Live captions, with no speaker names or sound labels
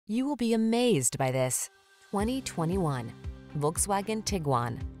You will be amazed by this 2021 Volkswagen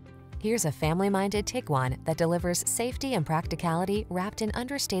Tiguan. Here's a family-minded Tiguan that delivers safety and practicality wrapped in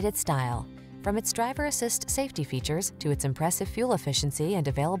understated style. From its driver assist safety features to its impressive fuel efficiency and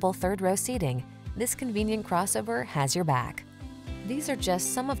available third-row seating, this convenient crossover has your back. These are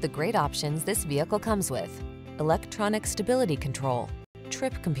just some of the great options this vehicle comes with: electronic stability control,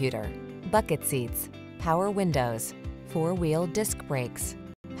 trip computer, bucket seats, power windows, four-wheel disc brakes,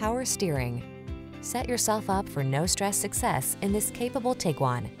 power steering. Set yourself up for no-stress success in this capable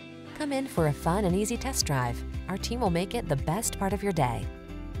Tiguan. Come in for a fun and easy test drive. Our team will make it the best part of your day.